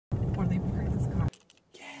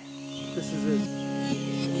is it.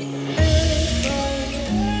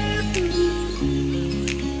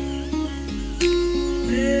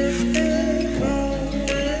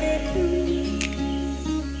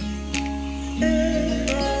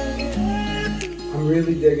 I'm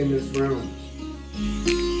really digging this room.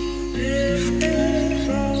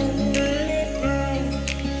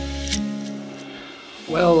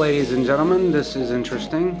 Well, ladies and gentlemen, this is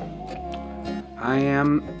interesting. I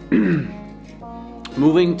am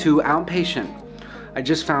moving to outpatient. I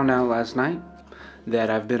just found out last night that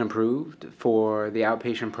I've been approved for the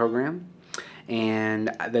outpatient program,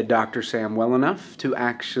 and the doctors say I'm well enough to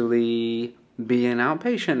actually be an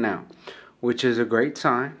outpatient now, which is a great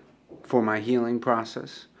sign for my healing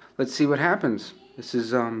process. Let's see what happens. This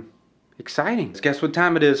is exciting. Guess what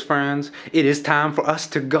time it is, friends? It is time for us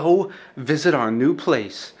to go visit our new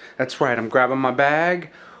place. That's right, I'm grabbing my bag.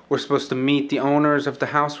 We're supposed to meet the owners of the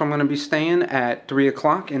house where I'm gonna be staying at 3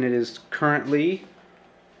 o'clock, and it is currently,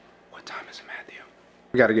 what time is it, Matthew?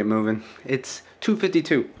 We gotta get moving. It's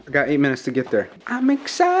 2:52. I got 8 minutes to get there. I'm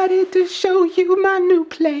excited to show you my new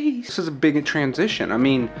place. This is a big transition. I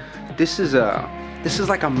mean, this is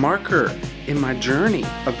like a marker in my journey,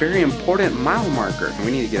 a very important mile marker.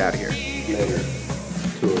 We need to get out of here. Later,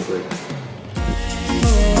 2:03.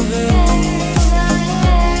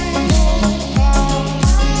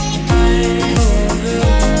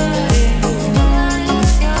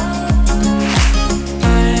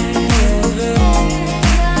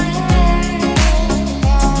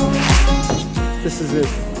 This is it,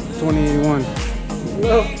 2081.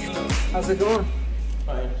 Hello, how's it going?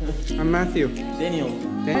 Fine. I'm Matthew. Daniel.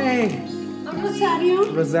 Hey. I'm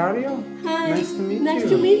Rosario. Rosario? Hi. Nice to meet you. Nice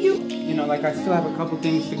to meet you. You know, like I still have a couple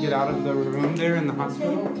things to get out of the room there in the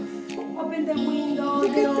hospital. Open the window.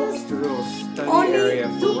 Look at this. It's a little study Only area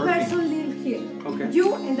for two working. persons live here. Okay.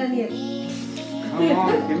 You and Daniel. Come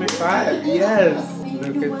on, give me 5. Yes.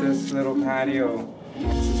 Look at this little patio.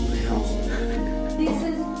 This is my house. This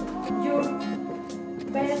is your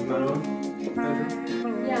bedroom.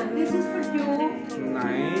 Yeah, this is for you.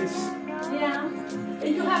 Nice. Yeah.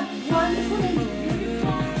 And you have wonderful and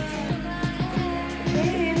beautiful.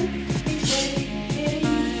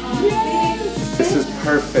 This is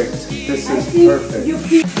perfect. This is perfect. You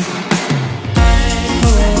keep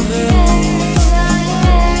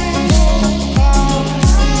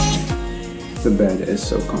The bed is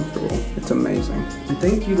so comfortable. It's amazing. And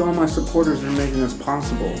thank you to all my supporters that are making this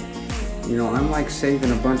possible. You know, I'm like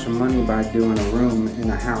saving a bunch of money by doing a room in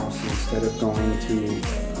a house instead of going to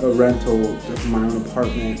a rental of my own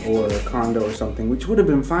apartment or a condo or something, which would have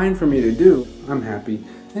been fine for me to do. I'm happy.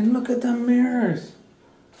 And look at the mirrors.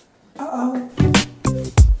 Uh-oh.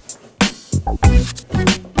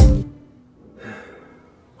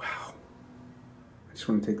 Wow. I just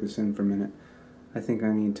want to take this in for a minute. I think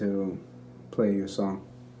I need to play you a song.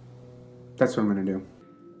 That's what I'm gonna do.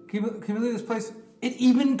 Can you believe this place? It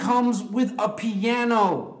even comes with a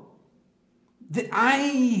piano that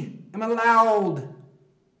I am allowed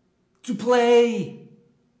to play.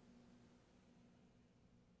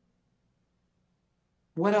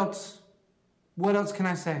 What else? What else can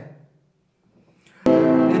I say?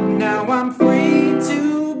 And now I'm free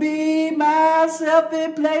to be myself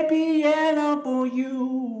and play piano for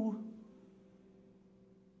you.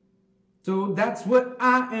 So that's what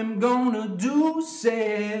I am gonna do,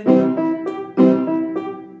 said.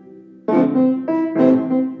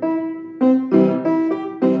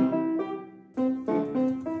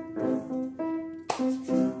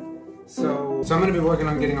 So I'm gonna be working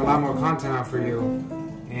on getting a lot more content out for you,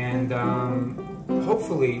 and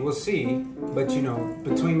hopefully we'll see. But you know,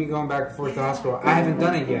 between me going back and forth to the hospital, I haven't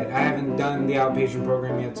done it yet. I haven't done the outpatient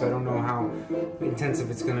program yet, so I don't know how intensive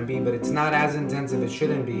it's gonna be. But it's not as intensive. It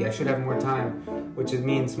shouldn't be. I should have more time, which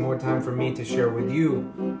means more time for me to share with you,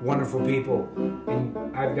 wonderful people. And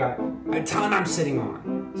I've got a ton I'm sitting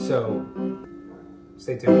on. So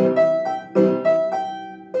stay tuned.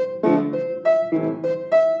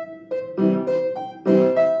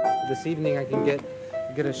 This evening I can get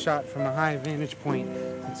a shot from a high vantage point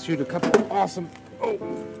and shoot a couple of awesome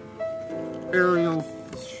aerial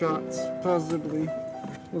shots, possibly.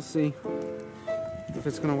 We'll see if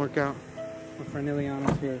it's gonna work out. My friend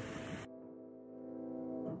Illiana's here.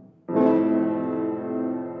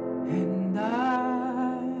 And I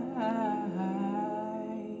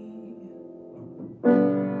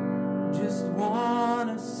just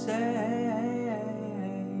wanna say,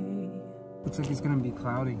 looks like it's gonna be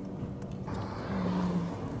cloudy.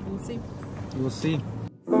 We'll see. We'll see.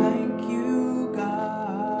 Thank you,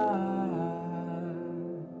 God,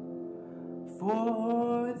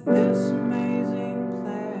 for this amazing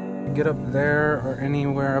place. Get up there or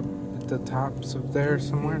anywhere up the tops of there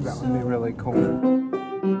somewhere, that would be really cool.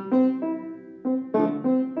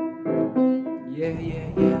 Yeah.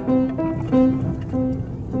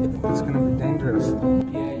 It's gonna be dangerous.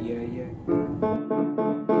 Yeah.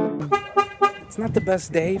 It's not the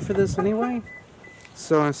best day for this anyway.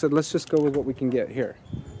 So I said, let's just go with what we can get here.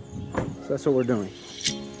 So that's what we're doing.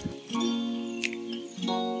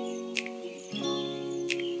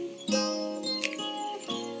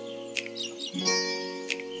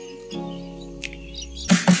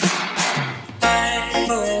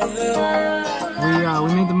 We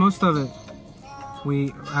made the most of it.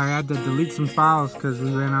 I had to delete some files because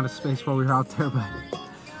we ran out of space while we were out there,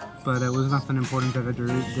 but it was nothing important that I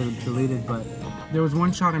deleted. But there was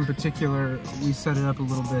one shot in particular, we set it up a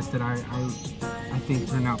little bit that I think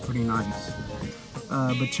turned out pretty nice.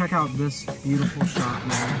 But check out this beautiful shot,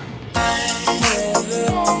 man.